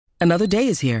Another day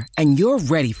is here, and you're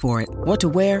ready for it. What to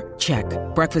wear? Check.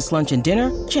 Breakfast, lunch, and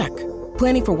dinner? Check.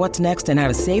 Planning for what's next and how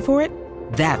to save for it?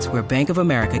 That's where Bank of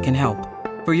America can help.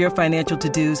 For your financial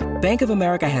to-dos, Bank of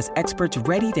America has experts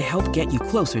ready to help get you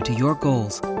closer to your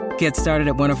goals. Get started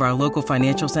at one of our local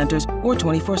financial centers or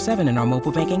 24/7 in our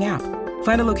mobile banking app.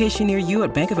 Find a location near you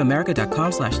at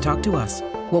bankofamerica.com/talktous.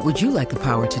 What would you like the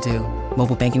power to do?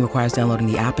 Mobile banking requires downloading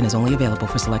the app and is only available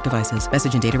for select devices.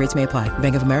 Message and data rates may apply.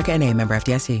 Bank of America N.A., member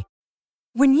FDIC.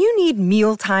 When you need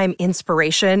mealtime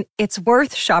inspiration, it's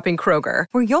worth shopping Kroger,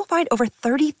 where you'll find over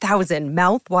 30,000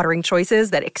 mouth-watering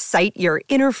choices that excite your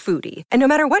inner foodie. And no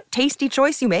matter what tasty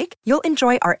choice you make, you'll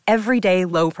enjoy our everyday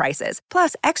low prices,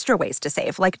 plus extra ways to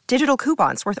save, like digital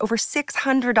coupons worth over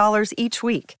 $600 each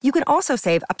week. You can also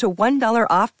save up to $1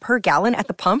 off per gallon at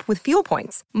the pump with fuel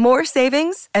points. More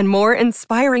savings and more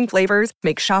inspiring flavors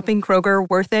make shopping Kroger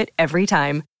worth it every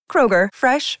time. Kroger,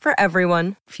 fresh for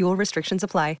everyone. Fuel restrictions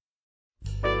apply.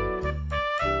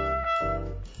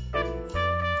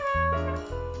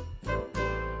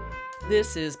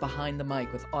 This is Behind the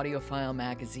Mic with AudioFile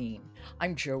Magazine.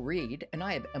 I'm Joe Reed, and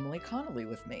I have Emily Connolly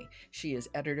with me. She is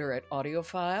editor at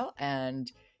AudioFile and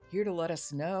here to let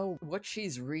us know what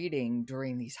she's reading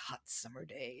during these hot summer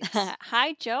days.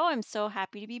 Hi, Joe. I'm so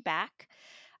happy to be back.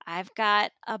 I've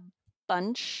got a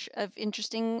bunch of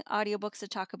interesting audiobooks to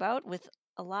talk about with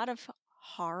a lot of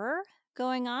horror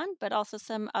going on, but also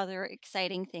some other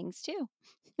exciting things too.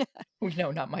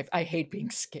 No, not my. I hate being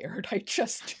scared. I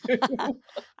just do.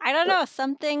 I don't know,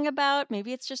 something about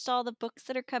maybe it's just all the books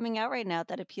that are coming out right now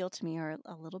that appeal to me are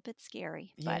a little bit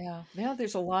scary, but Yeah,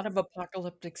 there's a lot of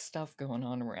apocalyptic stuff going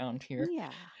on around here.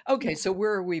 yeah. Okay, so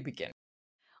where are we begin?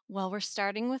 Well, we're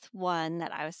starting with one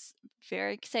that I was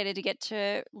very excited to get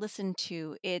to listen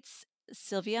to. It's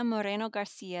Silvia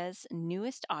Moreno-Garcia's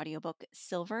newest audiobook,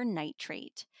 Silver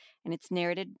Nitrate, and it's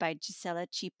narrated by Gisela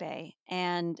Chípe.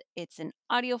 And it's an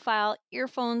audiophile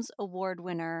earphones award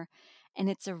winner, and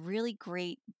it's a really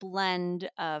great blend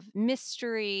of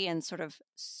mystery and sort of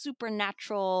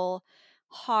supernatural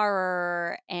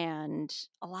horror and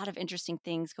a lot of interesting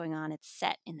things going on. It's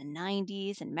set in the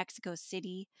 90s in Mexico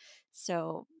City.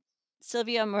 So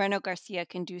Silvia Moreno-Garcia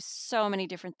can do so many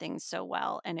different things so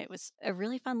well, and it was a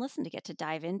really fun listen to get to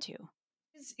dive into.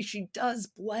 She does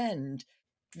blend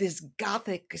this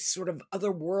gothic sort of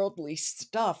otherworldly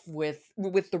stuff with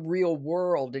the real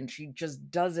world, and she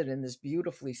just does it in this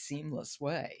beautifully seamless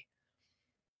way.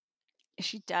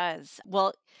 She does.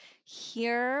 Well,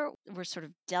 here we're sort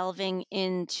of delving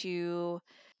into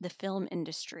the film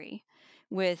industry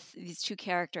with these two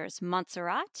characters,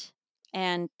 Montserrat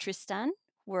and Tristan,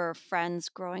 were friends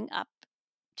growing up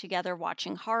together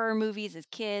watching horror movies as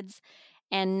kids.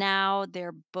 And now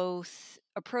they're both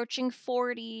approaching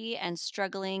 40 and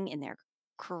struggling in their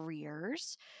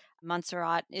careers.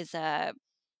 Montserrat is a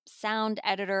sound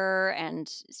editor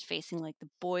and is facing like the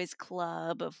boys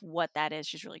club of what that is.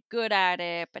 She's really good at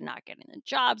it, but not getting the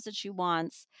jobs that she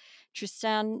wants.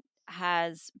 Tristan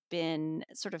has been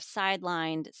sort of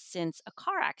sidelined since a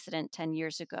car accident 10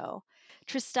 years ago.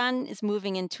 Tristan is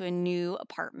moving into a new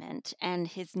apartment, and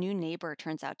his new neighbor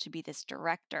turns out to be this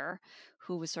director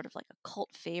who was sort of like a cult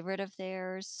favorite of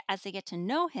theirs. As they get to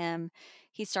know him,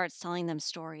 he starts telling them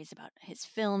stories about his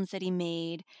films that he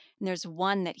made. And there's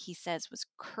one that he says was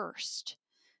cursed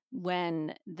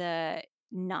when the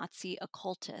Nazi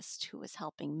occultist who was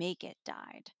helping make it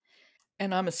died.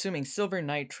 And I'm assuming silver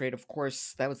nitrate, of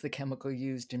course, that was the chemical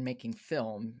used in making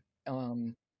film.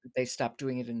 They stopped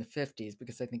doing it in the 50s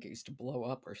because I think it used to blow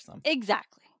up or something.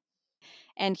 Exactly.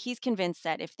 And he's convinced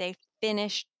that if they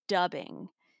finish dubbing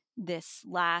this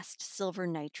last silver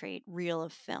nitrate reel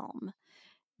of film,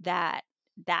 that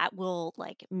that will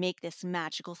like make this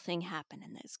magical thing happen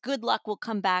and this good luck will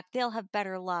come back. They'll have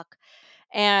better luck.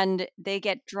 And they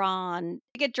get drawn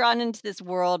into this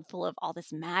world full of all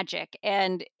this magic.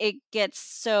 And it gets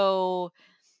so,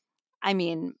 I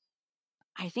mean,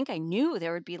 I think I knew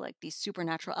there would be like these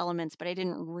supernatural elements, but I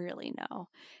didn't really know.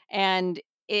 And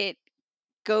it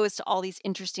goes to all these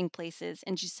interesting places,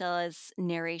 and Gisela's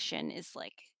narration is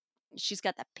like she's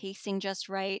got the pacing just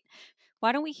right.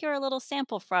 Why don't we hear a little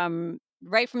sample from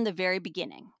right from the very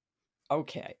beginning?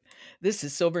 Okay. This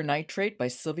is Silver Nitrate by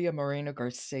Silvia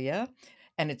Moreno-Garcia,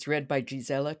 and it's read by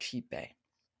Gisela Chípe.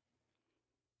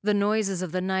 The noises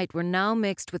of the night were now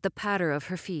mixed with the patter of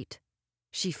her feet.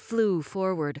 She flew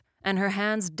forward, and her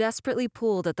hands desperately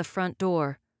pulled at the front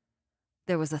door.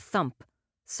 There was a thump,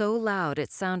 so loud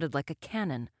it sounded like a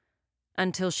cannon,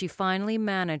 until she finally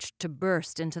managed to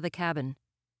burst into the cabin.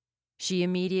 She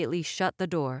immediately shut the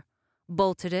door,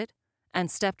 bolted it, and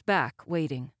stepped back,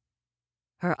 waiting.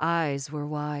 Her eyes were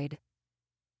wide.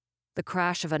 The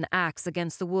crash of an axe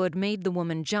against the wood made the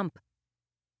woman jump.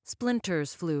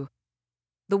 Splinters flew.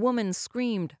 The woman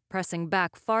screamed, pressing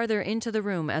back farther into the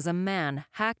room as a man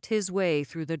hacked his way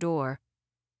through the door.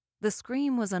 The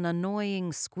scream was an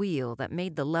annoying squeal that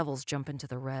made the levels jump into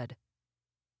the red.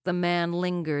 The man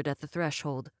lingered at the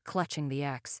threshold, clutching the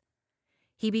axe.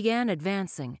 He began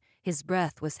advancing. His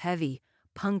breath was heavy,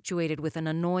 punctuated with an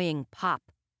annoying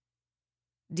pop.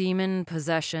 "Demon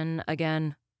possession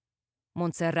again?"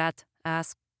 Montserrat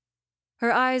asked.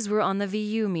 Her eyes were on the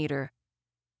VU meter.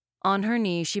 On her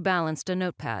knee, she balanced a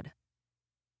notepad.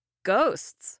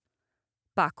 "Ghosts,"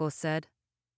 Paco said.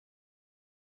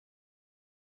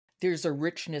 There's a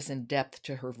richness and depth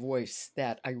to her voice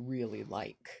that I really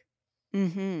like.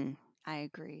 I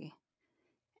agree.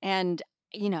 And,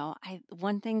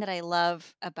 one thing that I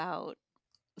love about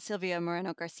Silvia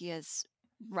Moreno-Garcia's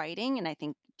writing, and I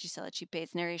think Gisela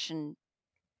Chípe's narration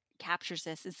captures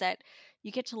this, is that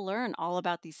you get to learn all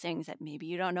about these things that maybe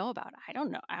you don't know about. I don't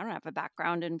know. I don't have a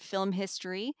background in film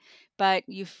history, but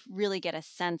you really get a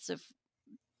sense of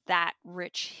that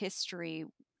rich history,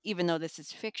 even though this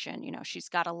is fiction. She's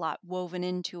got a lot woven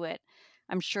into it.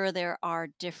 I'm sure there are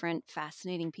different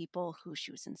fascinating people who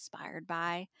she was inspired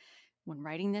by when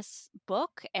writing this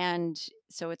book. And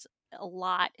so it's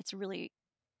really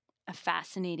a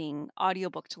fascinating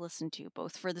audiobook to listen to,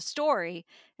 both for the story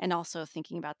and also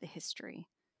thinking about the history.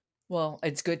 Well,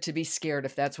 it's good to be scared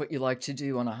if that's what you like to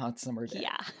do on a hot summer day.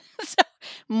 Yeah. So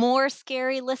more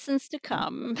scary listens to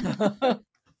come.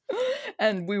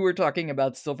 And we were talking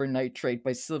about Silver Nitrate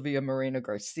by Silvia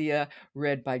Moreno-Garcia,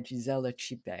 read by Gisela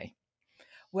Chípe.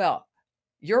 Well,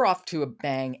 you're off to a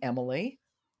bang, Emily.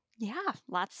 Yeah,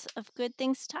 lots of good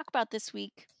things to talk about this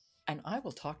week. And I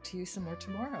will talk to you some more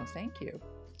tomorrow. Thank you.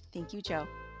 Thank you, Joe.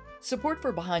 Support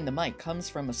for Behind the Mic comes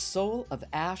from A Soul of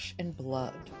Ash and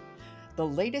Blood, the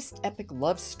latest epic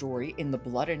love story in the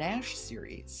Blood and Ash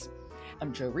series.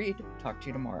 I'm Joe Reed. Talk to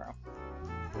you tomorrow.